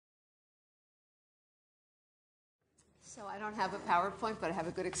So I don't have a PowerPoint, but I have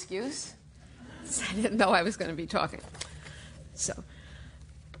a good excuse. I didn't know I was going to be talking. So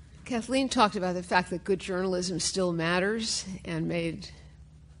Kathleen talked about the fact that good journalism still matters and made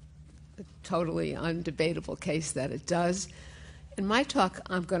a totally undebatable case that it does. In my talk,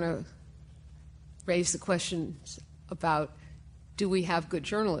 I'm going to raise the questions about, do we have good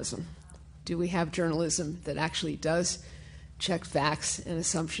journalism? Do we have journalism that actually does check facts and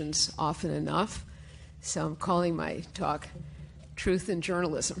assumptions often enough? So I'm calling my talk Truth in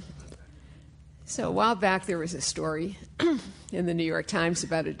Journalism. So a while back there was a story in the New York Times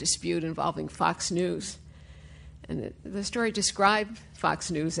about a dispute involving Fox News. And the story described Fox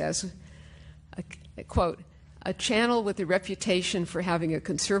News as, a quote, a channel with a reputation for having a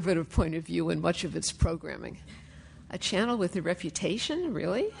conservative point of view in much of its programming. A channel with a reputation?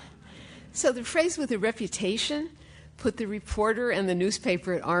 Really? So the phrase with a reputation put the reporter and the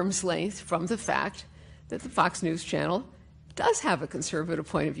newspaper at arm's length from the fact that the Fox News channel does have a conservative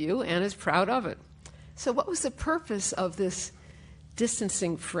point of view and is proud of it. So what was the purpose of this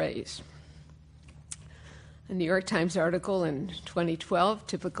distancing phrase? A New York Times article in 2012,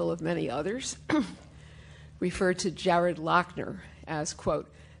 typical of many others, referred to Jared Loughner as, quote,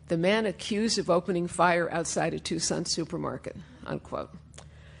 the man accused of opening fire outside a Tucson supermarket, unquote.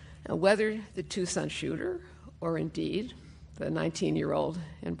 Now, whether the Tucson shooter, or indeed the 19-year-old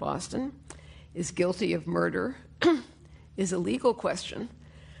in Boston, is guilty of murder is a legal question,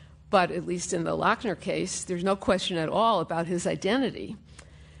 but at least in the Loughner case, there's no question at all about his identity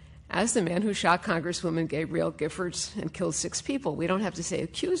as the man who shot Congresswoman Gabrielle Giffords and killed 6 people. We don't have to say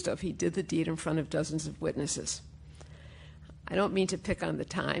accused of. He did the deed in front of dozens of witnesses. I don't mean to pick on the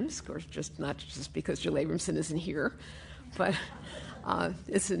Times, of course, not just because Jill Abramson isn't here, but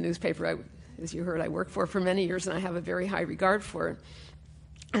it's a newspaper, as you heard, I worked for many years, and I have a very high regard for it.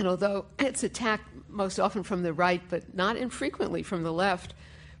 And although it's attacked most often from the right, but not infrequently from the left,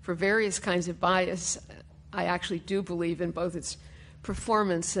 for various kinds of bias, I actually do believe in both its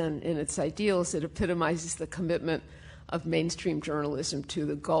performance and in its ideals. It epitomizes the commitment of mainstream journalism to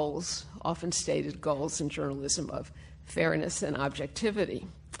the goals, often stated goals in journalism, of fairness and objectivity.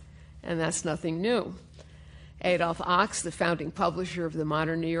 And that's nothing new. Adolph Ochs, the founding publisher of the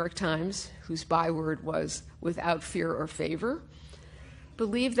modern New York Times, whose byword was without fear or favor,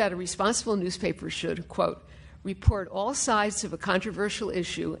 believed that a responsible newspaper should, quote, report all sides of a controversial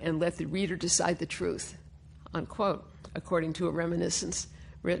issue and let the reader decide the truth, unquote, according to a reminiscence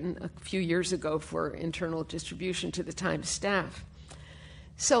written a few years ago for internal distribution to the Times staff.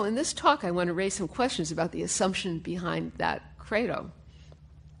 So in this talk, I want to raise some questions about the assumption behind that credo,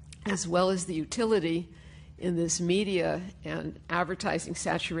 as well as the utility in this media and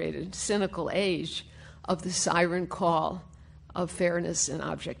advertising-saturated, cynical age of the siren call of fairness and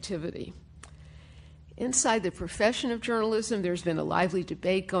objectivity. Inside the profession of journalism, there's been a lively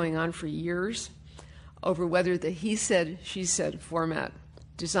debate going on for years over whether the he said, she said format,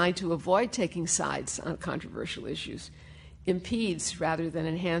 designed to avoid taking sides on controversial issues, impedes rather than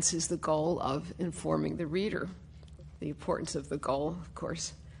enhances the goal of informing the reader. The importance of the goal, of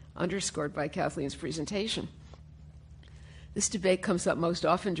course, underscored by Kathleen's presentation. This debate comes up most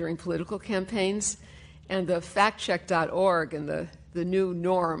often during political campaigns, and the factcheck.org and the new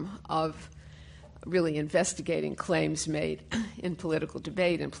norm of really investigating claims made in political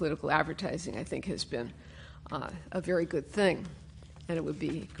debate and political advertising, I think, has been a very good thing. And it would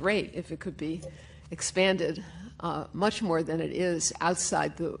be great if it could be expanded much more than it is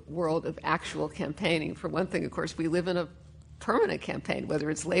outside the world of actual campaigning. For one thing, of course, we live in a permanent campaign, whether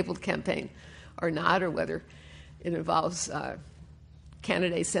it's labeled campaign or not, or whether it involves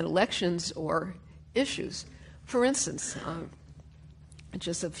candidates and elections or issues. For instance,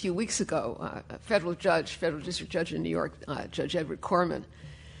 just a few weeks ago, a federal district judge in New York, Judge Edward Corman,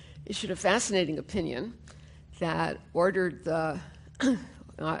 issued a fascinating opinion that ordered the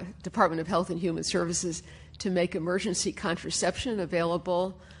Department of Health and Human Services to make emergency contraception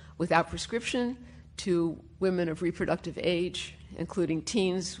available without prescription to women of reproductive age, including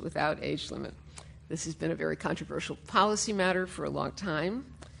teens without age limit. This has been a very controversial policy matter for a long time.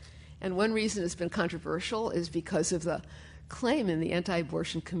 And one reason it's been controversial is because of the claim in the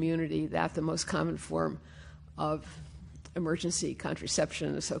anti-abortion community that the most common form of emergency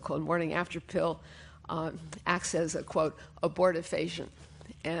contraception, the so-called morning after pill, acts as a, quote, abortifacient.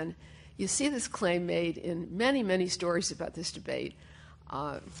 And you see this claim made in many, many stories about this debate,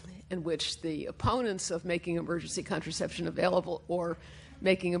 in which the opponents of making emergency contraception available or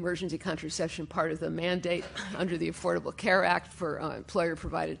making emergency contraception part of the mandate under the Affordable Care Act for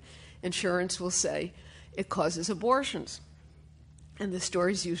employer-provided insurance will say it causes abortions. And the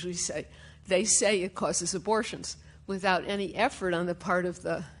stories usually say, they say it causes abortions, without any effort on the part of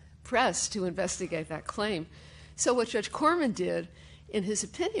the press to investigate that claim. So what Judge Corman did, in his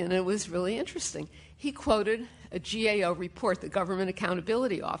opinion, and it was really interesting, he quoted a GAO report, the Government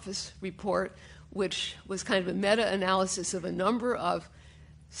Accountability Office report, which was kind of a meta-analysis of a number of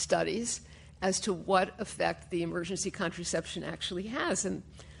studies as to what effect the emergency contraception actually has. And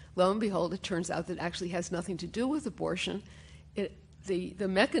lo and behold, it turns out that it actually has nothing to do with abortion. The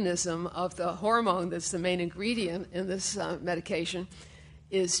mechanism of the hormone that's the main ingredient in this medication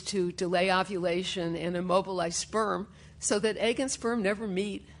is to delay ovulation and immobilize sperm so that egg and sperm never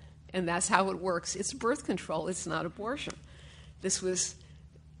meet, and that's how it works. It's birth control, it's not abortion. This was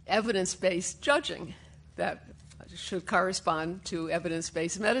evidence-based judging that should correspond to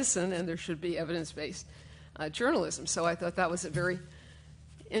evidence-based medicine, and there should be evidence-based journalism. So I thought that was a very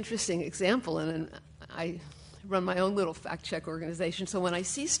interesting example, and I run my own little fact-check organization. So when I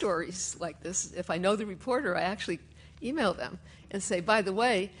see stories like this, if I know the reporter, I actually email them and say, by the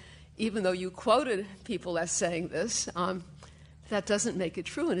way, even though you quoted people as saying this, that doesn't make it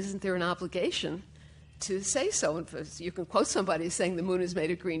true, and isn't there an obligation to say so? And you can quote somebody saying the moon is made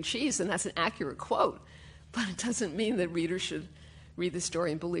of green cheese, and that's an accurate quote, but it doesn't mean that readers should read the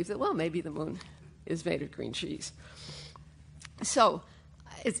story and believe that, well, maybe the moon is made of green cheese. So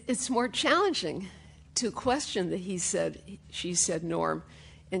it's more challenging to question the he said, she said norm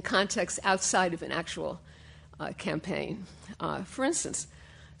in context outside of an actual campaign. For instance,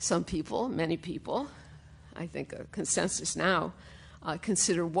 some people, many people, I think a consensus now,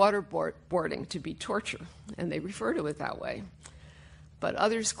 consider waterboarding to be torture, and they refer to it that way. But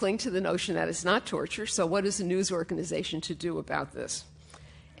others cling to the notion that it's not torture, so what is a news organization to do about this?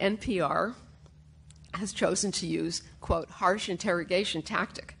 NPR has chosen to use, quote, harsh interrogation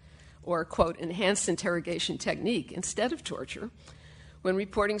tactic, or, quote, enhanced interrogation technique instead of torture when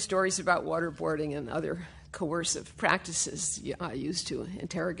reporting stories about waterboarding and other coercive practices used to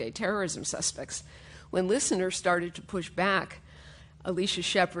interrogate terrorism suspects. When listeners started to push back, Alicia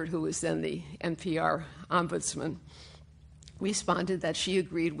Shepard, who was then the NPR ombudsman, responded that she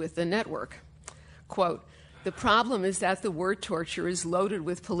agreed with the network. Quote, the problem is that the word torture is loaded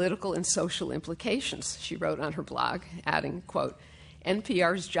with political and social implications, she wrote on her blog, adding, quote,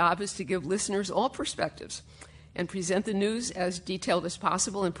 NPR's job is to give listeners all perspectives and present the news as detailed as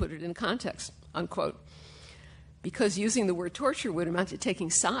possible and put it in context, unquote. Because using the word torture would amount to taking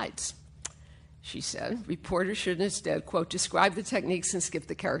sides, she said, reporters should instead, quote, describe the techniques and skip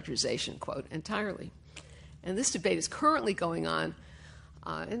the characterization, quote, entirely. And this debate is currently going on,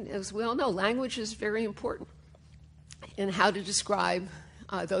 and as we all know, language is very important in how to describe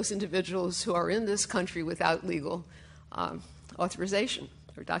those individuals who are in this country without legal authorization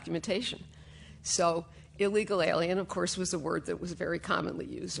or documentation. So illegal alien, of course, was a word that was very commonly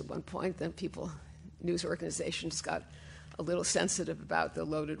used at one point. Then news organizations got a little sensitive about the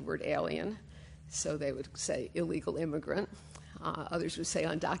loaded word alien, so they would say illegal immigrant. Others would say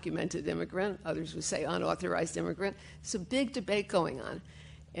undocumented immigrant. Others would say unauthorized immigrant. It's a big debate going on.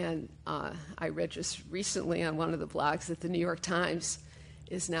 And I read just recently on one of the blogs that the New York Times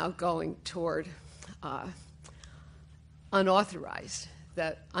is now going toward unauthorized,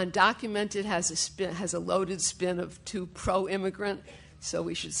 that undocumented has a loaded spin of too pro-immigrant, so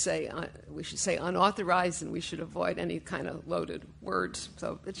we should say unauthorized, and we should avoid any kind of loaded words.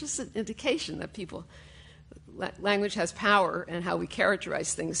 So it's just an indication that language has power, and how we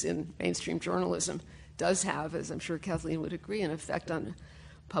characterize things in mainstream journalism does have, as I'm sure Kathleen would agree, an effect on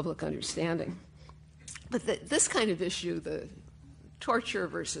public understanding. But this kind of issue, the torture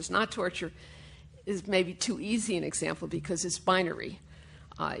versus not torture, is maybe too easy an example because it's binary.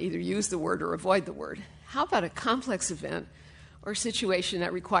 Either use the word or avoid the word. How about a complex event or situation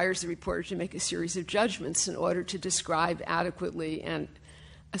that requires the reporter to make a series of judgments in order to describe adequately and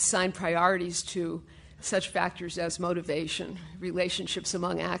assign priorities to such factors as motivation, relationships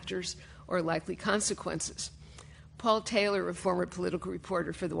among actors, or likely consequences? Paul Taylor, a former political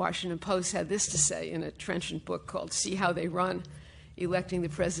reporter for the Washington Post, had this to say in a trenchant book called See How They Run, Electing the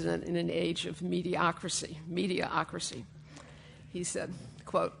President in an Age of Mediocrity. He said,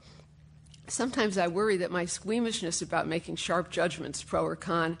 quote, sometimes I worry that my squeamishness about making sharp judgments, pro or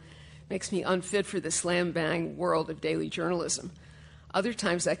con, makes me unfit for the slam-bang world of daily journalism. Other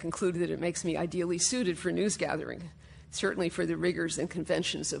times I conclude that it makes me ideally suited for news gathering, certainly for the rigors and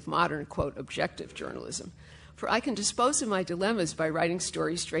conventions of modern, quote, objective journalism. For I can dispose of my dilemmas by writing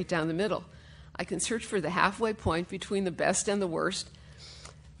stories straight down the middle. I can search for the halfway point between the best and worst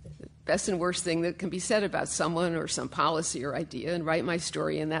thing that can be said about someone or some policy or idea, and write my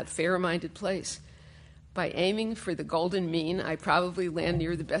story in that fair-minded place. By aiming for the golden mean, I probably land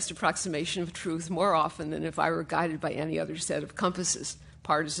near the best approximation of truth more often than if I were guided by any other set of compasses,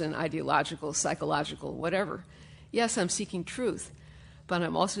 partisan, ideological, psychological, whatever. Yes, I'm seeking truth, but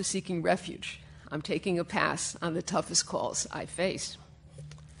I'm also seeking refuge. I'm taking a pass on the toughest calls I face.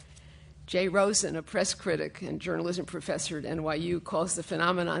 Jay Rosen, a press critic and journalism professor at NYU, calls the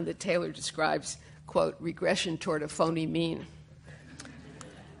phenomenon that Taylor describes, quote, regression toward a phony mean.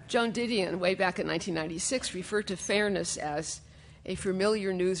 Joan Didion, way back in 1996, referred to fairness as a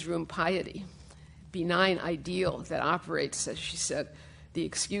familiar newsroom piety, benign ideal that operates, as she said, the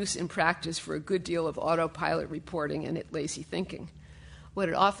excuse in practice for a good deal of autopilot reporting and lazy thinking. What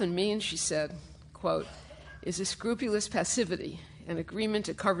it often means, she said, quote, is a scrupulous passivity, an agreement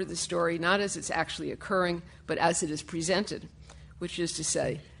to cover the story not as it's actually occurring, but as it is presented, which is to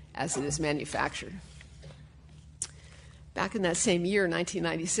say, as it is manufactured. Back in that same year,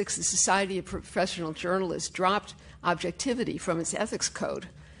 1996, the Society of Professional Journalists dropped objectivity from its ethics code,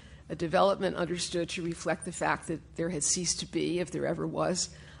 a development understood to reflect the fact that there had ceased to be, if there ever was,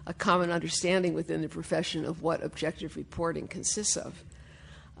 a common understanding within the profession of what objective reporting consists of.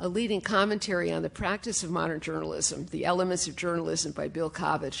 A leading commentary on the practice of modern journalism, The Elements of Journalism by Bill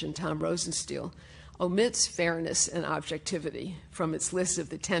Kovach and Tom Rosenstiel, omits fairness and objectivity from its list of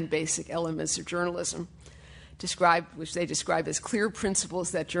the 10 basic elements of journalism, which they describe as clear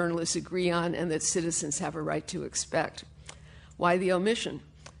principles that journalists agree on and that citizens have a right to expect. Why the omission?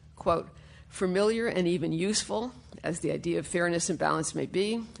 Quote, familiar and even useful, as the idea of fairness and balance may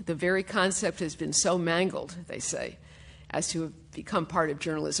be, the very concept has been so mangled, they say, as to have become part of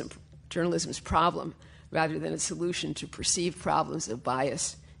journalism's problem rather than a solution to perceived problems of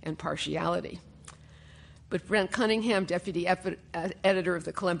bias and partiality. But Brent Cunningham, deputy editor of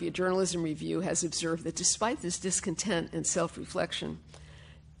the Columbia Journalism Review, has observed that despite this discontent and self-reflection,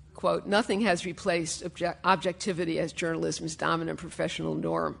 quote, nothing has replaced objectivity as journalism's dominant professional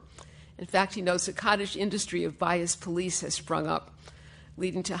norm. In fact, he notes a cottage industry of bias police has sprung up,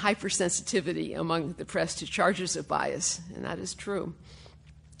 leading to hypersensitivity among the press to charges of bias, and that is true,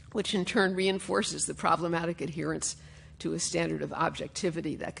 which in turn reinforces the problematic adherence to a standard of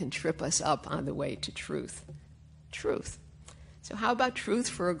objectivity that can trip us up on the way to truth. Truth. So how about truth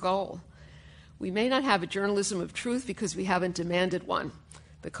for a goal? We may not have a journalism of truth because we haven't demanded one,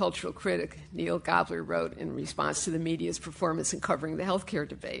 the cultural critic Neil Gabler wrote in response to the media's performance in covering the healthcare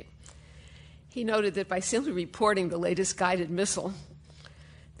debate. He noted that by simply reporting the latest guided missile,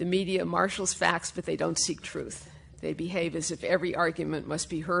 the media marshals facts, but they don't seek truth. They behave as if every argument must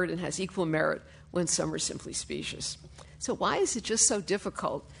be heard and has equal merit when some are simply specious. So why is it just so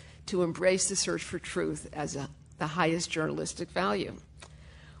difficult to embrace the search for truth as the highest journalistic value?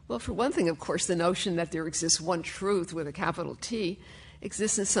 Well, for one thing, of course, the notion that there exists one truth with a capital T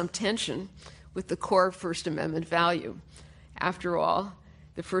exists in some tension with the core First Amendment value. After all,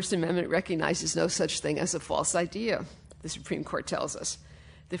 the First Amendment recognizes no such thing as a false idea, the Supreme Court tells us.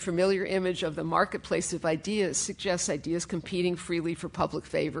 The familiar image of the marketplace of ideas suggests ideas competing freely for public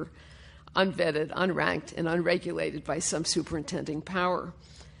favor, unvetted, unranked, and unregulated by some superintending power.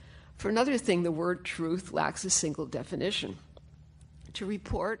 For another thing, the word truth lacks a single definition. To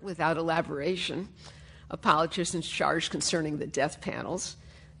report without elaboration a politician's charge concerning the death panels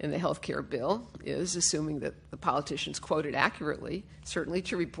in the health care bill is, assuming that the politician's quoted accurately, certainly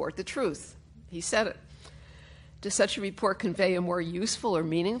to report the truth. He said it. Does such a report convey a more useful or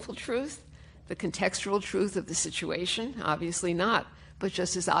meaningful truth? The contextual truth of the situation? Obviously not. But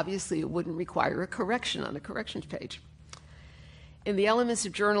just as obviously, it wouldn't require a correction on the corrections page. In The Elements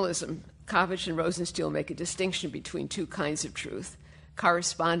of Journalism, Kovach and Rosenstiel make a distinction between two kinds of truth,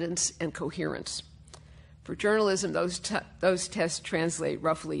 correspondence and coherence. For journalism, those tests translate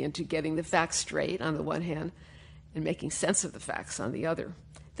roughly into getting the facts straight on the one hand and making sense of the facts on the other.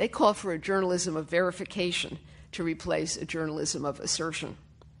 They call for a journalism of verification to replace a journalism of assertion.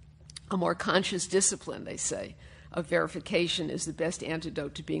 A more conscious discipline, they say, of verification is the best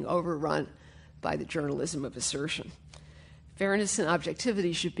antidote to being overrun by the journalism of assertion. Fairness and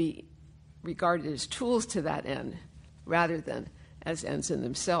objectivity should be regarded as tools to that end rather than as ends in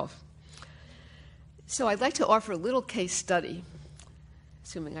themselves. So I'd like to offer a little case study,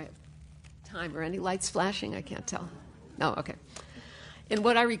 assuming I have time. Are any lights flashing? I can't tell. No, okay. In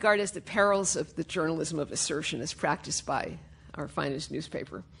what I regard as the perils of the journalism of assertion as practiced by our finest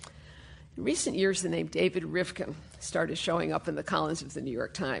newspaper. In recent years, the name David Rivkin started showing up in the columns of the New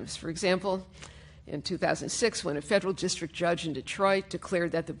York Times. For example, in 2006, when a federal district judge in Detroit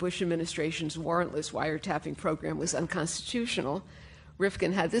declared that the Bush administration's warrantless wiretapping program was unconstitutional,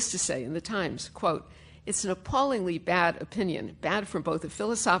 Rivkin had this to say in the Times, quote, It's an appallingly bad opinion, bad from both a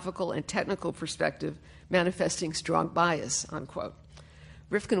philosophical and technical perspective, manifesting strong bias, unquote.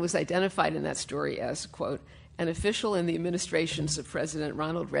 Rifkin was identified in that story as, quote, an official in the administrations of President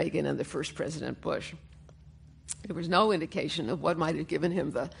Ronald Reagan and the first President Bush. There was no indication of what might have given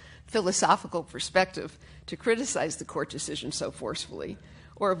him the philosophical perspective to criticize the court decision so forcefully,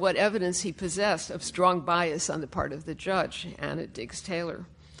 or of what evidence he possessed of strong bias on the part of the judge, Anna Diggs Taylor.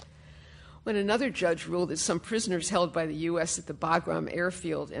 When another judge ruled that some prisoners held by the U.S. at the Bagram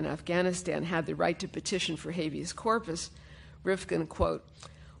airfield in Afghanistan had the right to petition for habeas corpus, Rifkin, quote,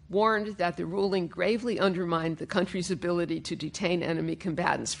 warned that the ruling gravely undermined the country's ability to detain enemy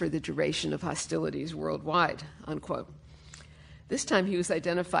combatants for the duration of hostilities worldwide, unquote. This time he was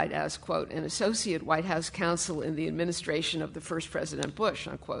identified as, quote, an associate White House counsel in the administration of the first President Bush,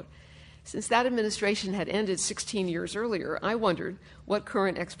 unquote. Since that administration had ended 16 years earlier, I wondered what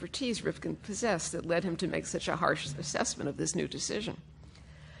current expertise Rifkin possessed that led him to make such a harsh assessment of this new decision.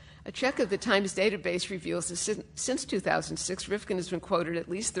 A check of the Times database reveals that since 2006, Rifkin has been quoted at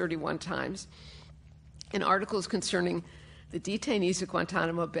least 31 times in articles concerning the detainees at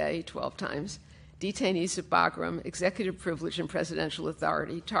Guantanamo Bay, 12 times, detainees at Bagram, executive privilege and presidential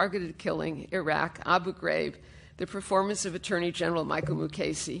authority, targeted killing, Iraq, Abu Ghraib, the performance of Attorney General Michael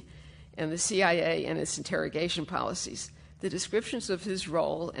Mukasey, and the CIA and its interrogation policies. The descriptions of his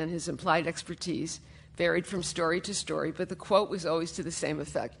role and his implied expertise varied from story to story, but the quote was always to the same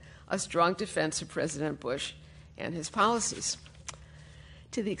effect: a strong defense of President Bush and his policies.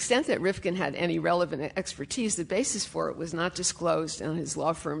 To the extent that Rifkin had any relevant expertise, the basis for it was not disclosed on his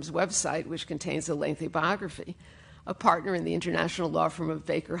law firm's website, which contains a lengthy biography. A partner in the international law firm of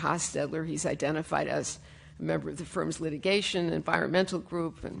Baker Hostetler, he's identified as a member of the firm's litigation, environmental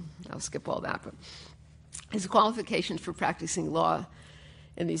group, and I'll skip all that. But his qualifications for practicing law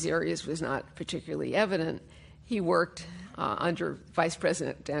in these areas was not particularly evident. He worked under Vice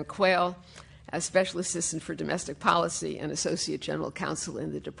President Dan Quayle as Special Assistant for Domestic Policy and Associate General Counsel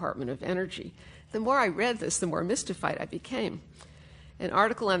in the Department of Energy. The more I read this, the more mystified I became. An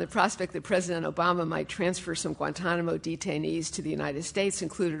article on the prospect that President Obama might transfer some Guantanamo detainees to the United States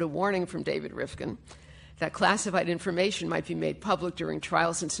included a warning from David Rifkin that classified information might be made public during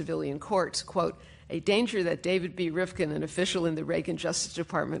trials in civilian courts, quote, a danger that David B. Rifkin, an official in the Reagan Justice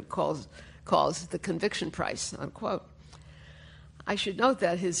Department, calls the conviction price, unquote. I should note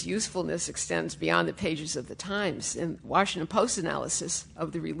that his usefulness extends beyond the pages of the Times. In Washington Post analysis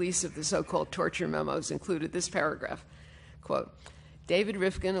of the release of the so-called torture memos included this paragraph, quote, David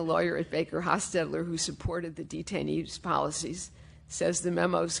Rifkin, a lawyer at Baker Hostetler who supported the detainees' policies, says the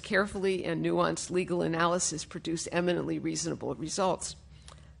memo's carefully and nuanced legal analysis produced eminently reasonable results,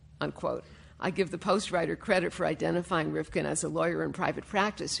 unquote. I give the Post writer credit for identifying Rifkin as a lawyer in private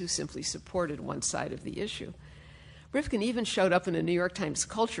practice who simply supported one side of the issue. Rifkin even showed up in a New York Times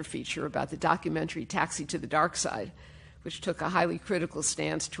culture feature about the documentary Taxi to the Dark Side, which took a highly critical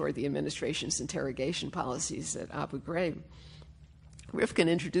stance toward the administration's interrogation policies at Abu Ghraib. Rifkin,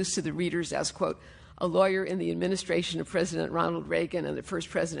 introduced to the readers as, quote, a lawyer in the administration of President Ronald Reagan and the first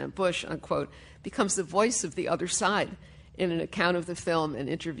President Bush, unquote, becomes the voice of the other side in an account of the film and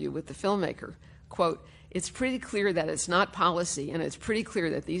interview with the filmmaker. Quote, it's pretty clear that it's not policy, and it's pretty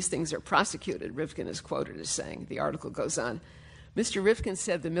clear that these things are prosecuted, Rifkin is quoted as saying. The article goes on. Mr. Rifkin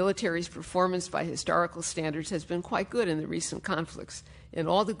said the military's performance by historical standards has been quite good in the recent conflicts. In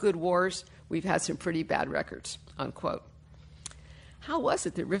all the good wars, we've had some pretty bad records, unquote. How was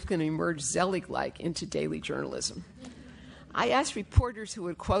it that Rifkin emerged Zelig-like into daily journalism? I asked reporters who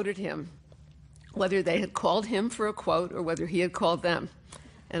had quoted him whether they had called him for a quote or whether he had called them.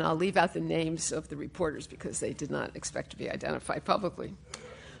 And I'll leave out the names of the reporters because they did not expect to be identified publicly.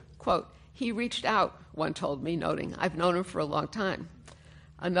 Quote, he reached out, one told me, noting, I've known him for a long time.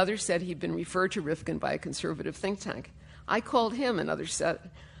 Another said he'd been referred to Rifkin by a conservative think tank. I called him, another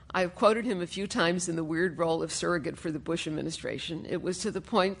said. I have quoted him a few times in the weird role of surrogate for the Bush administration. It was to the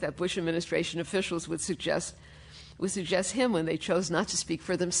point that Bush administration officials would suggest him when they chose not to speak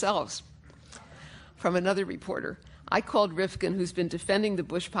for themselves. From another reporter, I called Rifkin, who's been defending the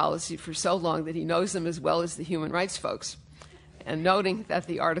Bush policy for so long that he knows them as well as the human rights folks. And noting that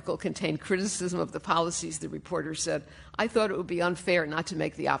the article contained criticism of the policies, the reporter said, I thought it would be unfair not to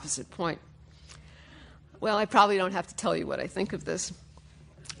make the opposite point. Well, I probably don't have to tell you what I think of this.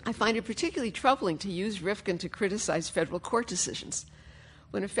 I find it particularly troubling to use Rifkin to criticize federal court decisions.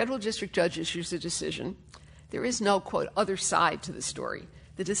 When a federal district judge issues a decision, there is no, quote, other side to the story.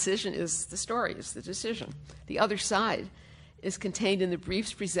 The decision is the story, is the decision. The other side is contained in the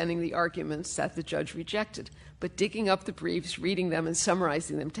briefs presenting the arguments that the judge rejected. But digging up the briefs, reading them, and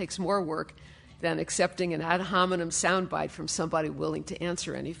summarizing them takes more work than accepting an ad hominem soundbite from somebody willing to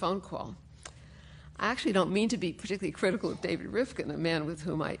answer any phone call. I actually don't mean to be particularly critical of David Rifkin, a man with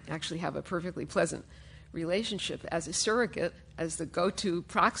whom I actually have a perfectly pleasant relationship. As a surrogate, as the go-to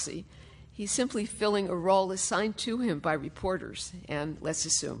proxy, he's simply filling a role assigned to him by reporters and, let's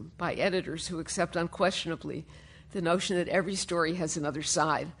assume, by editors who accept unquestionably the notion that every story has another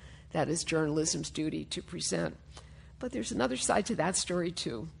side. That is journalism's duty to present. But there's another side to that story,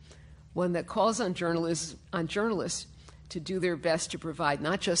 too, one that calls on journalists to do their best to provide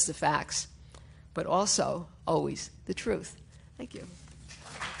not just the facts, but also, always, the truth. Thank you.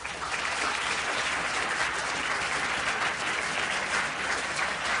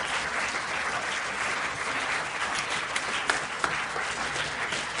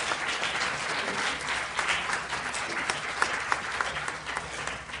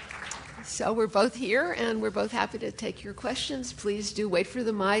 So we're both here, and we're both happy to take your questions. Please do wait for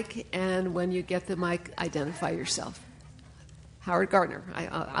the mic, and when you get the mic, identify yourself. Howard Gardner,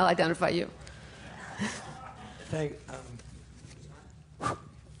 I'll identify you.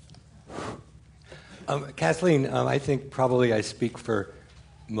 Kathleen, I think probably I speak for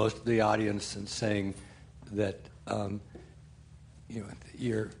most of the audience in saying that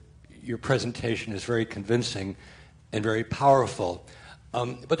your presentation is very convincing and very powerful.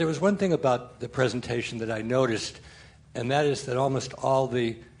 But there was one thing about the presentation that I noticed, and that is that almost all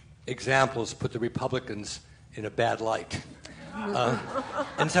the examples put the Republicans in a bad light.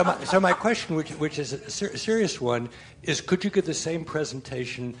 And so my question, which is a serious one, is could you give the same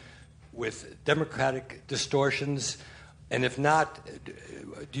presentation with Democratic distortions? And if not,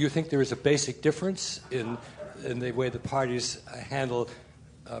 do you think there is a basic difference in the way the parties handle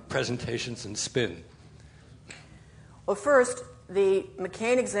presentations and spin? Well, first, the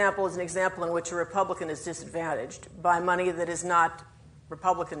McCain example is an example in which a Republican is disadvantaged by money that is not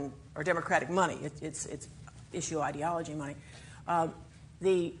Republican or Democratic money. It's issue ideology money.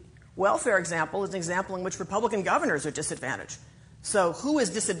 The welfare example is an example in which Republican governors are disadvantaged. So who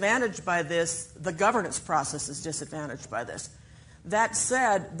is disadvantaged by this? The governance process is disadvantaged by this. That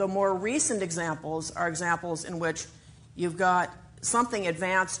said, the more recent examples are examples in which you've got something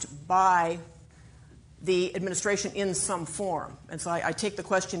advanced by the administration in some form. And so I take the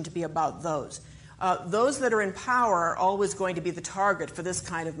question to be about those. Those that are in power are always going to be the target for this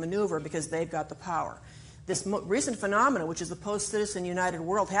kind of maneuver because they've got the power. This recent phenomenon, which is the post-Citizen United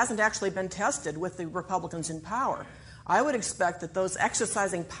world, hasn't actually been tested with the Republicans in power. I would expect that those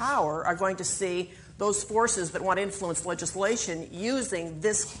exercising power are going to see those forces that want to influence legislation using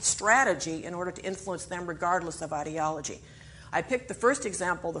this strategy in order to influence them regardless of ideology. I picked the first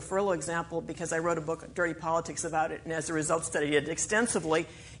example, the Furlough example, because I wrote a book, Dirty Politics, about it, and as a result studied it extensively.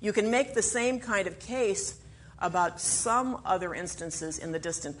 You can make the same kind of case about some other instances in the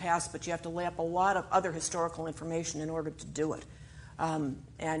distant past, but you have to lay up a lot of other historical information in order to do it.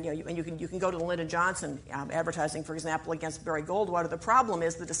 And you can go to the Lyndon Johnson advertising, for example, against Barry Goldwater. The problem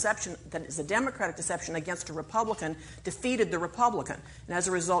is the deception that is a Democratic deception against a Republican defeated the Republican. And as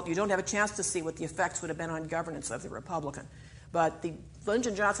a result, you don't have a chance to see what the effects would have been on governance of the Republican. But the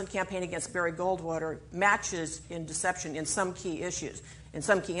Lyndon Johnson campaign against Barry Goldwater matches in deception in some key issues. In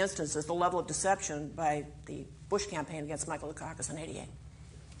some key instances, the level of deception by the Bush campaign against Michael Dukakis in '88.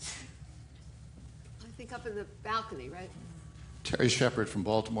 I think up in the balcony, right? Terry Shepard from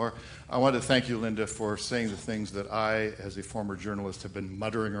Baltimore. I want to thank you, Linda, for saying the things that I, as a former journalist, have been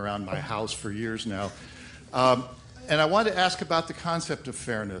muttering around my house for years now. And I want to ask about the concept of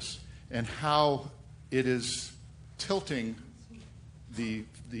fairness and how it is tilting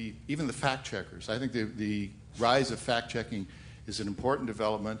even the fact checkers. I think the rise of fact checking is an important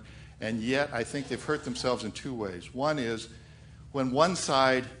development, and yet I think they've hurt themselves in two ways. One is when one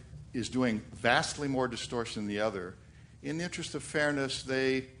side is doing vastly more distortion than the other, in the interest of fairness,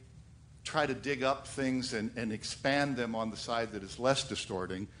 they try to dig up things and expand them on the side that is less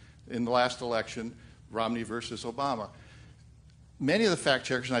distorting. In the last election, Romney versus Obama. Many of the fact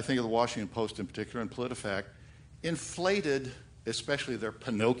checkers, and I think of the Washington Post in particular and PolitiFact, inflated, especially their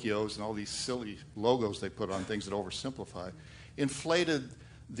Pinocchios and all these silly logos they put on things that oversimplify, inflated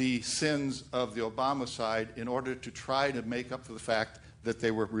the sins of the Obama side in order to try to make up for the fact that they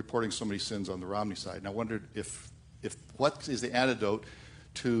were reporting so many sins on the Romney side. And I wondered if what is the antidote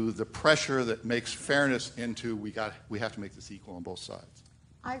to the pressure that makes fairness into we have to make this equal on both sides?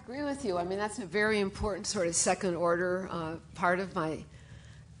 I agree with you. I mean, that's a very important sort of second order part of my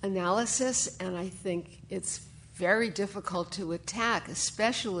analysis, and I think it's very difficult to attack,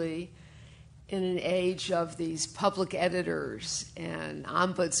 especially in an age of these public editors and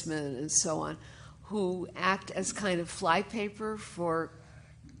ombudsmen and so on, who act as kind of flypaper for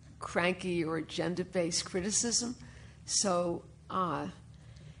cranky or agenda-based criticism. So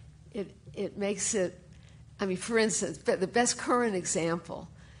it makes it, I mean, for instance, the best current example,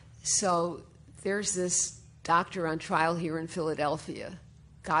 so there's this doctor on trial here in Philadelphia,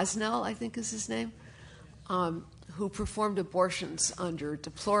 Gosnell, I think is his name, who performed abortions under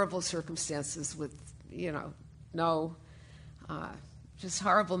deplorable circumstances with, no, just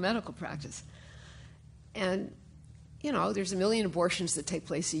horrible medical practice. And, there's 1 million abortions that take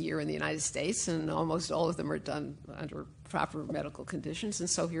place a year in the United States, and almost all of them are done under proper medical conditions. And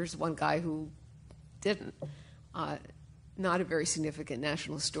so here's one guy who didn't. Not a very significant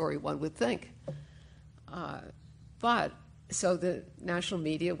national story, one would think. But so the national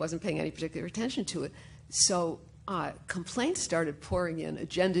media wasn't paying any particular attention to it. So complaints started pouring in,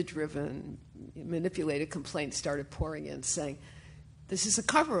 agenda-driven, manipulated complaints started pouring in, saying, this is a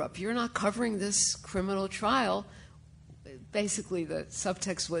cover-up. You're not covering this criminal trial. Basically, the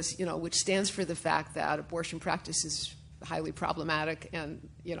subtext was, which stands for the fact that abortion practice is highly problematic and,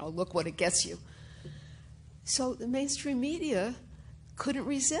 look what it gets you. So the mainstream media couldn't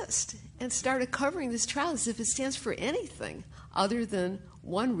resist and started covering this trial as if it stands for anything other than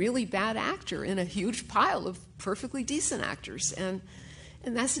one really bad actor in a huge pile of perfectly decent actors. And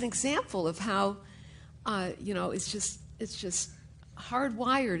that's an example of how, it's just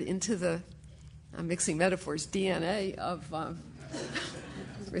hardwired into the, I'm mixing metaphors, DNA of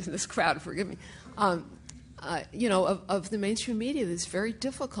this crowd, forgive me, of the mainstream media. It's very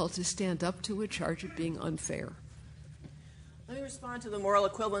difficult to stand up to a charge of being unfair. Let me respond to the moral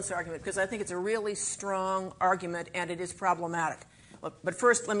equivalence argument, because I think it's a really strong argument and it is problematic. But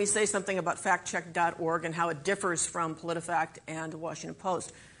first, let me say something about factcheck.org and how it differs from PolitiFact and the Washington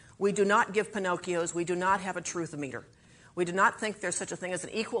Post. We do not give Pinocchios. We do not have a truth-meter. We do not think there's such a thing as an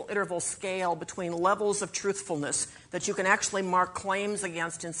equal interval scale between levels of truthfulness that you can actually mark claims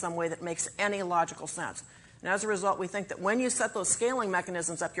against in some way that makes any logical sense. And as a result, we think that when you set those scaling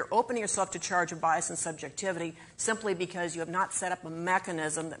mechanisms up, you're opening yourself to charge of bias and subjectivity simply because you have not set up a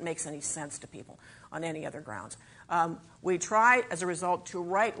mechanism that makes any sense to people on any other grounds. We try, as a result, to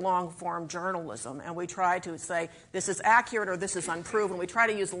write long-form journalism, and we try to say this is accurate or this is unproven. We try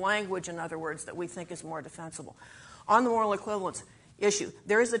to use language, in other words, that we think is more defensible. On the moral equivalence issue,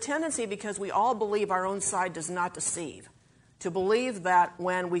 there is a tendency, because we all believe our own side does not deceive, to believe that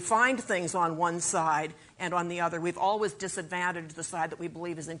when we find things on one side and on the other, we've always disadvantaged the side that we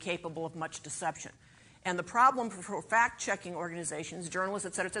believe is incapable of much deception. And the problem for fact-checking organizations, journalists,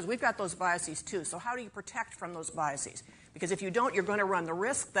 et cetera, says we've got those biases too. So how do you protect from those biases? Because if you don't, you're going to run the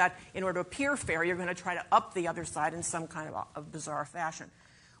risk that in order to appear fair, you're going to try to up the other side in some kind of bizarre fashion.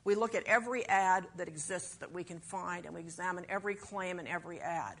 We look at every ad that exists that we can find, and we examine every claim in every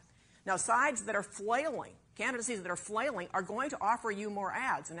ad. Now, sides that are flailing, candidacies that are flailing, are going to offer you more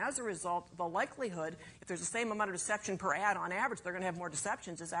ads. And as a result, the likelihood, if there's the same amount of deception per ad on average, they're going to have more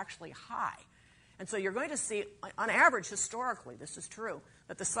deceptions, is actually high. And so you're going to see, on average, historically, this is true,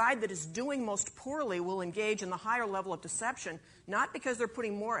 that the side that is doing most poorly will engage in the higher level of deception, not because they're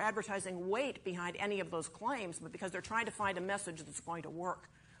putting more advertising weight behind any of those claims, but because they're trying to find a message that's going to work.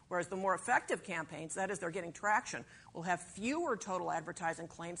 Whereas the more effective campaigns, that is, they're getting traction, will have fewer total advertising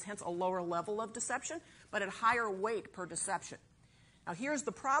claims, hence a lower level of deception, but at higher weight per deception. Now, here's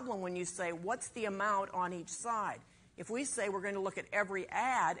the problem when you say, what's the amount on each side? If we say we're going to look at every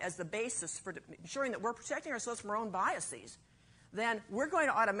ad as the basis for ensuring that we're protecting ourselves from our own biases, then we're going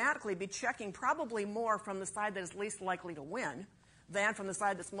to automatically be checking probably more from the side that is least likely to win than from the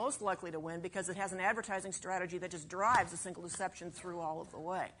side that's most likely to win, because it has an advertising strategy that just drives a single deception through all of the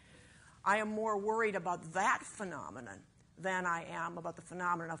way. I am more worried about that phenomenon than I am about the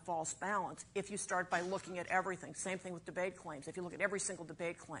phenomenon of false balance if you start by looking at everything. Same thing with debate claims. If you look at every single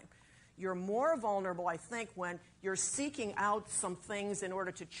debate claim, you're more vulnerable, I think, when you're seeking out some things in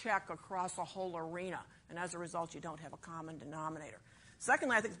order to check across a whole arena, and as a result, you don't have a common denominator.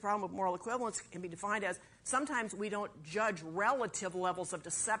 Secondly, I think the problem with moral equivalence can be defined as sometimes we don't judge relative levels of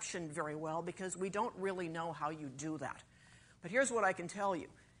deception very well because we don't really know how you do that. But here's what I can tell you.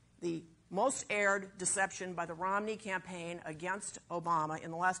 The most aired deception by the Romney campaign against Obama in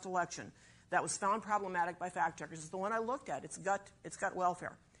the last election that was found problematic by fact checkers is the one I looked at. It's gut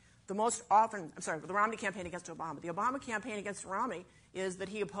welfare. The Romney campaign against Obama. The Obama campaign against Romney is that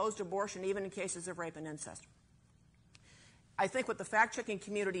he opposed abortion even in cases of rape and incest. I think what the fact-checking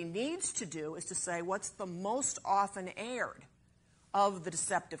community needs to do is to say what's the most often aired of the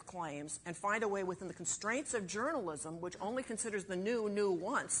deceptive claims and find a way within the constraints of journalism, which only considers the new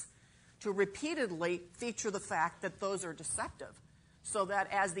once, to repeatedly feature the fact that those are deceptive so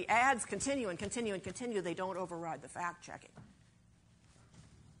that as the ads continue and continue and continue, they don't override the fact-checking.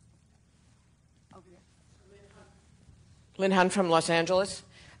 Lynn Hun from Los Angeles.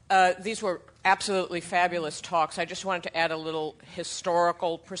 These were absolutely fabulous talks. I just wanted to add a little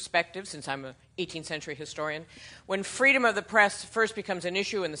historical perspective, since I'm an 18th century historian. When freedom of the press first becomes an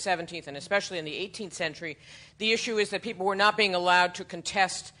issue in the 17th and especially in the 18th century, the issue is that people were not being allowed to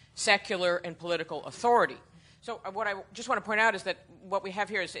contest secular and political authority. So what I just want to point out is that what we have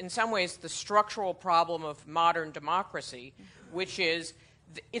here is in some ways the structural problem of modern democracy, which is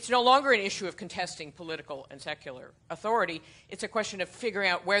it's no longer an issue of contesting political and secular authority. It's a question of figuring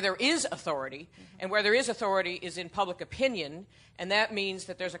out where there is authority, and where there is authority is in public opinion, and that means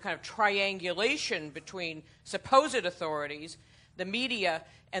that there's a kind of triangulation between supposed authorities, the media,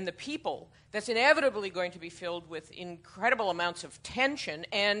 and the people that's inevitably going to be filled with incredible amounts of tension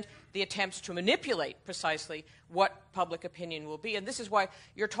and the attempts to manipulate precisely what public opinion will be. And this is why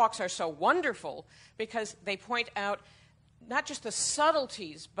your talks are so wonderful, because they point out not just the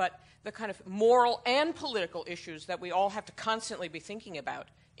subtleties, but the kind of moral and political issues that we all have to constantly be thinking about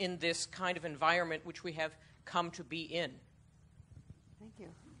in this kind of environment which we have come to be in. Thank you.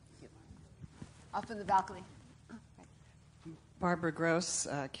 Up in the balcony. Barbara Gross,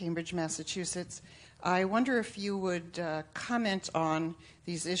 Cambridge, Massachusetts. I wonder if you would comment on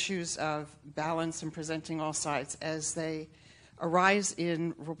these issues of balance and presenting all sides as they arise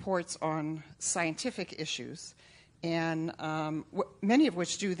in reports on scientific issues, and many of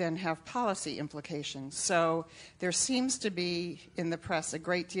which do then have policy implications. So there seems to be in the press a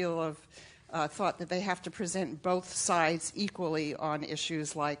great deal of thought that they have to present both sides equally on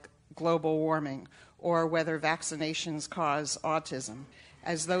issues like global warming or whether vaccinations cause autism,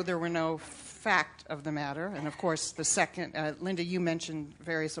 as though there were no fact of the matter. And of course, the second, Linda, you mentioned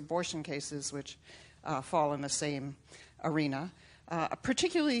various abortion cases which fall in the same arena.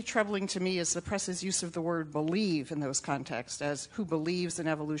 Particularly troubling to me is the press's use of the word believe in those contexts, as who believes in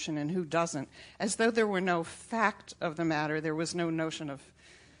evolution and who doesn't, as though there were no fact of the matter. There was no notion of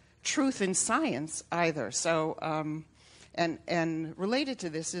truth in science either. So, and related to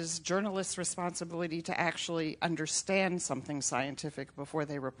this is journalists' responsibility to actually understand something scientific before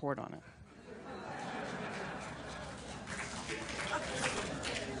they report on it.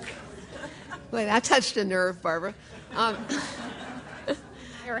 Boy, that touched a nerve, Barbara.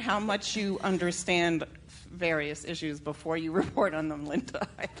 How much you understand various issues before you report on them, Linda,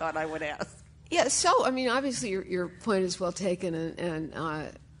 I thought I would ask. Yeah, so, I mean, obviously your point is well taken,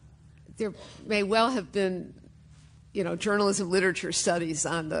 and there may well have been, journalism literature studies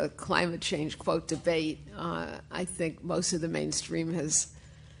on the climate change, quote, debate. I think most of the mainstream has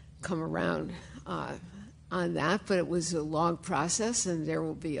come around on that, but it was a long process, and there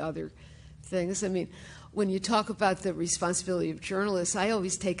will be other things. I mean, when you talk about the responsibility of journalists, I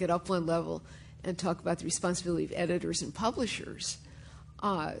always take it up one level and talk about the responsibility of editors and publishers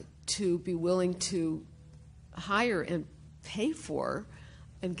to be willing to hire and pay for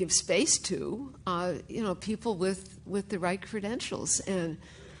and give space to, people with the right credentials. And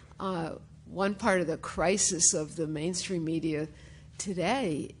one part of the crisis of the mainstream media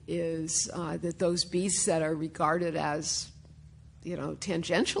today is that those beasts that are regarded as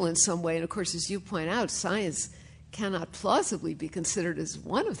tangential in some way, and of course, as you point out, science cannot plausibly be considered as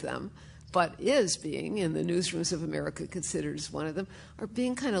one of them, but is being, in the newsrooms of America, considered as one of them, are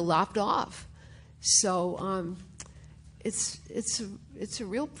being kind of lopped off. So it's a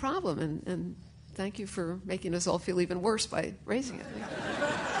real problem, and thank you for making us all feel even worse by raising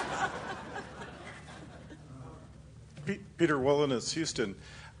it. Peter Willenus, Houston.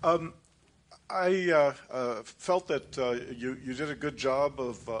 I felt that you did a good job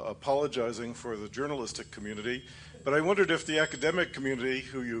of apologizing for the journalistic community, but I wondered if the academic community,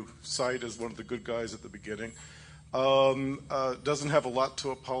 who you cite as one of the good guys at the beginning, doesn't have a lot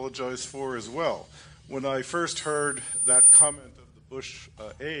to apologize for as well. When I first heard that comment of the Bush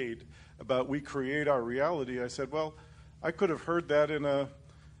aide about we create our reality, I said, well, I could have heard that in a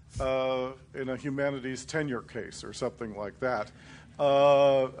humanities tenure case or something like that.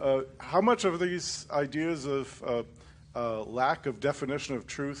 How much of these ideas of lack of definition of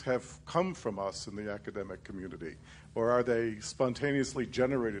truth have come from us in the academic community, or are they spontaneously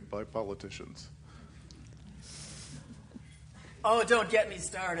generated by politicians? Oh, don't get me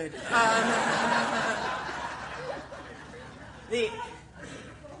started. The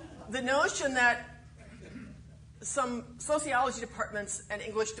notion that some sociology departments and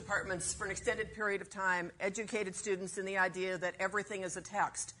English departments for an extended period of time educated students in the idea that everything is a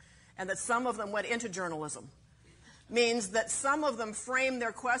text and that some of them went into journalism means that some of them frame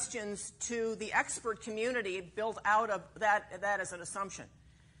their questions to the expert community built out of that as an assumption.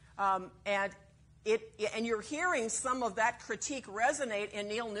 And you're hearing some of that critique resonate in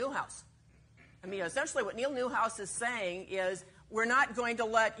Neil Newhouse. I mean, essentially what Neil Newhouse is saying is we're not going to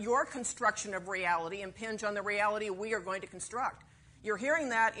let your construction of reality impinge on the reality we are going to construct. You're hearing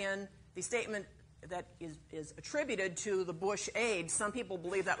that in the statement that is attributed to the Bush aide. Some people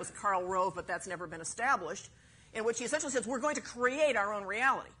believe that was Karl Rove, but that's never been established, in which he essentially says we're going to create our own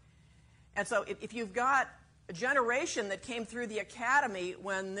reality. And so if you've got a generation that came through the academy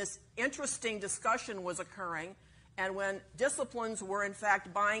when this interesting discussion was occurring and when disciplines were, in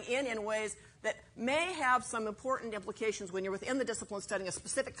fact, buying in ways that may have some important implications when you're within the discipline studying a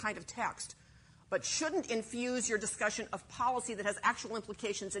specific kind of text, but shouldn't infuse your discussion of policy that has actual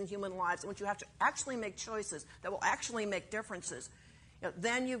implications in human lives, in which you have to actually make choices that will actually make differences,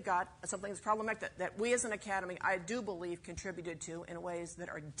 then you've got something that's problematic that we as an academy, I do believe, contributed to in ways that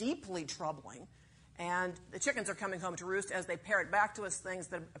are deeply troubling. And the chickens are coming home to roost as they parrot back to us things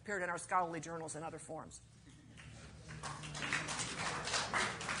that appeared in our scholarly journals and other forms.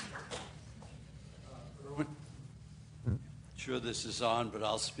 Sure this is on, but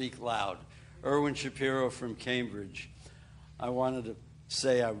I'll speak loud. Erwin Shapiro from Cambridge. I wanted to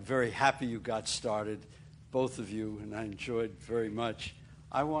say I'm very happy you got started, both of you, and I enjoyed very much.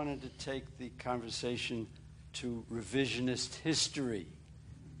 I wanted to take the conversation to revisionist history,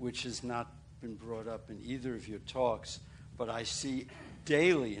 which has not been brought up in either of your talks, but I see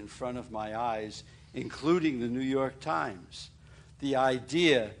daily in front of my eyes, including the New York Times, the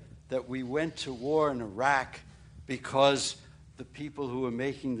idea that we went to war in Iraq because the people who were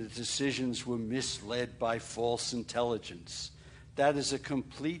making the decisions were misled by false intelligence. That is a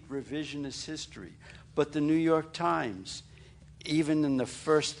complete revisionist history. But the New York Times, even in the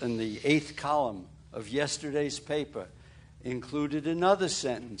 8th column of yesterday's paper, included another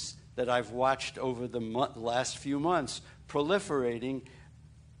sentence that I've watched over the last few months, proliferating,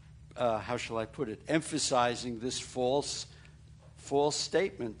 how shall I put it, emphasizing this false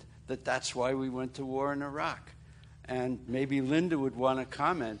statement that that's why we went to war in Iraq. And maybe Linda would want to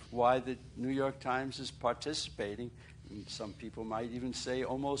comment why the New York Times is participating, and some people might even say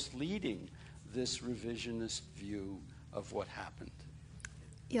almost leading this revisionist view of what happened.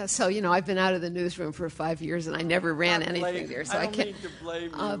 Yeah, so, I've been out of the newsroom for 5 years, and I never ran anything there. So I don't mean to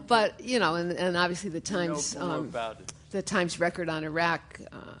blame you. But, and obviously the Times, know more about it. The Times record on Iraq,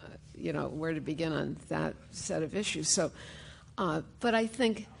 where to begin on that set of issues. So, but I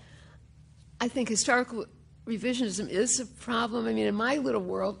think historical revisionism is a problem. I mean, in my little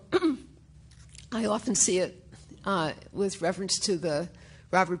world, I often see it with reference to the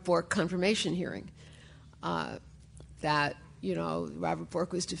Robert Bork confirmation hearing, that, Robert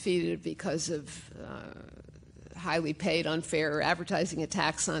Bork was defeated because of highly paid, unfair advertising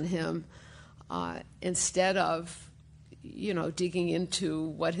attacks on him, instead of, digging into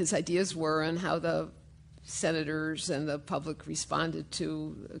what his ideas were and how the senators and the public responded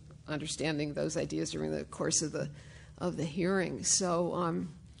to understanding those ideas during the course of the hearing. So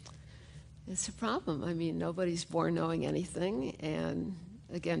it's a problem. I mean, nobody's born knowing anything, and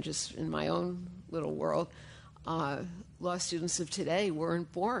again, just in my own little world, law students of today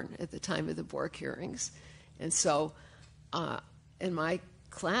weren't born at the time of the Bork hearings. And so in my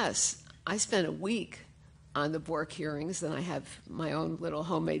class, I spent a week on the Bork hearings, and I have my own little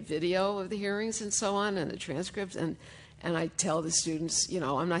homemade video of the hearings and so on, and the transcripts, and I tell the students,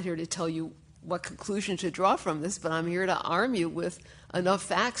 I'm not here to tell you what conclusion to draw from this, but I'm here to arm you with enough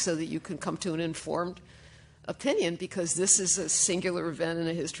facts so that you can come to an informed opinion, because this is a singular event in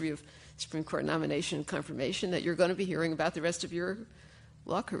a history of Supreme Court nomination and confirmation that you're going to be hearing about the rest of your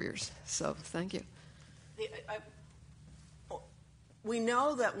law careers. So thank you. We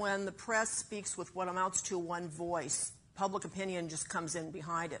know that when the press speaks with what amounts to one voice, public opinion just comes in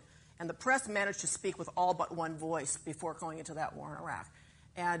behind it. And the press managed to speak with all but one voice before going into that war in Iraq.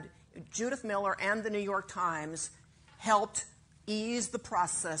 And Judith Miller and the New York Times helped ease the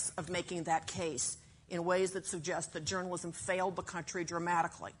process of making that case in ways that suggest that journalism failed the country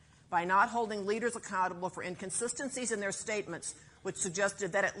dramatically by not holding leaders accountable for inconsistencies in their statements, which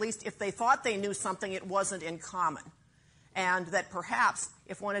suggested that at least if they thought they knew something, it wasn't in common. And that perhaps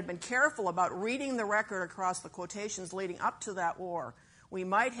if one had been careful about reading the record across the quotations leading up to that war, we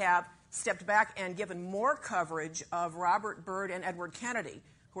might have stepped back and given more coverage of Robert Byrd and Edward Kennedy,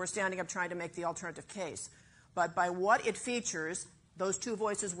 who are standing up trying to make the alternative case. But by what it features, those two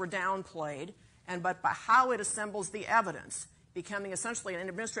voices were downplayed, but by how it assembles the evidence, becoming essentially an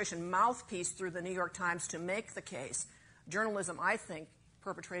administration mouthpiece through the New York Times to make the case, journalism, I think,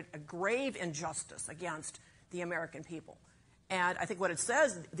 perpetrated a grave injustice against the American people. And I think what it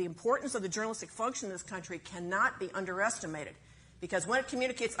says, the importance of the journalistic function in this country cannot be underestimated. Because when it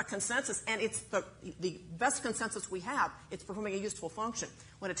communicates a consensus, and it's the best consensus we have, it's performing a useful function.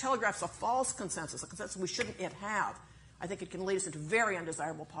 When it telegraphs a false consensus, a consensus we shouldn't yet have, I think it can lead us into very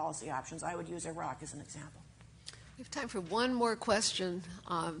undesirable policy options. I would use Iraq as an example. We have time for one more question.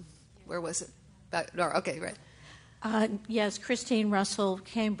 Where was it? Okay, right. Yes, Christine Russell,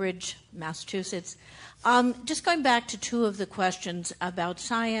 Cambridge, Massachusetts. Just going back to two of the questions about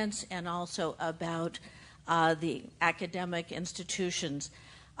science and also about the academic institutions.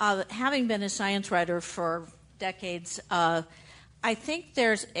 Having been a science writer for decades, I think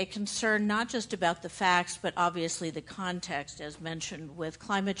there's a concern not just about the facts, but obviously the context, as mentioned, with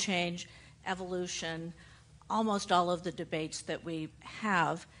climate change, evolution, almost all of the debates that we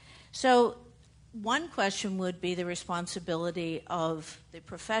have. So one question would be the responsibility of the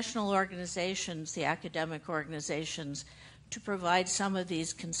professional organizations, the academic organizations, to provide some of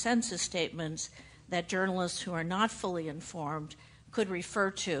these consensus statements that journalists who are not fully informed could refer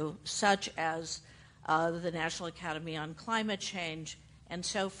to, such as the National Academy on Climate Change and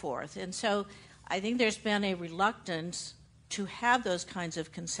so forth. And so I think there's been a reluctance to have those kinds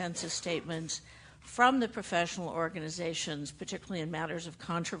of consensus statements from the professional organizations, particularly in matters of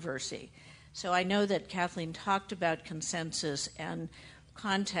controversy. So I know that Kathleen talked about consensus and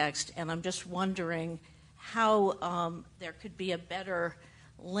context, and I'm just wondering how there could be a better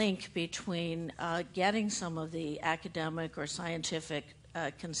link between getting some of the academic or scientific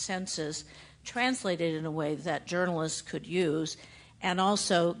consensus translated in a way that journalists could use, and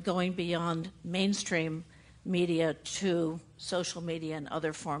also going beyond mainstream media to social media and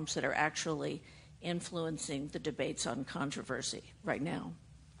other forms that are actually influencing the debates on controversy right now.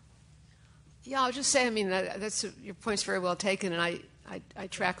 Yeah, I'll just say, I mean, that's your point's very well taken, and I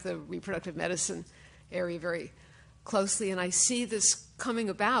track the reproductive medicine area very closely, and I see this coming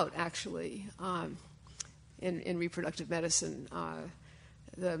about, actually, in reproductive medicine.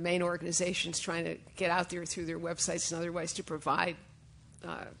 The main organizations trying to get out there through their websites and other ways to provide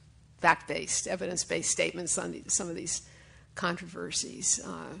fact-based, evidence-based statements on some of these controversies.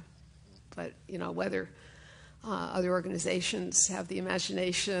 But, you know, whether other organizations have the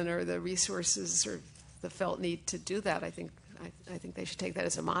imagination or the resources or the felt need to do that, I think they should take that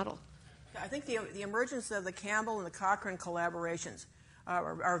as a model. I think the emergence of the Campbell and the Cochrane collaborations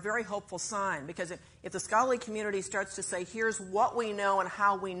are a very hopeful sign, because if the scholarly community starts to say, here's what we know and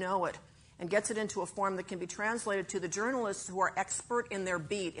how we know it, and gets it into a form that can be translated to the journalists who are expert in their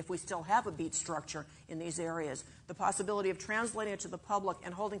beat, if we still have a beat structure in these areas, the possibility of translating it to the public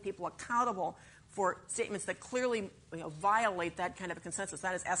and holding people accountable for statements that clearly violate that kind of a consensus,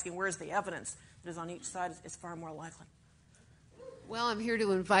 that is asking where's the evidence that is on each side, is far more likely. Well, I'm here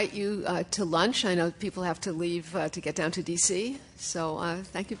to invite you to lunch. I know people have to leave to get down to D.C., so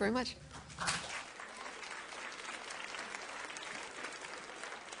thank you very much.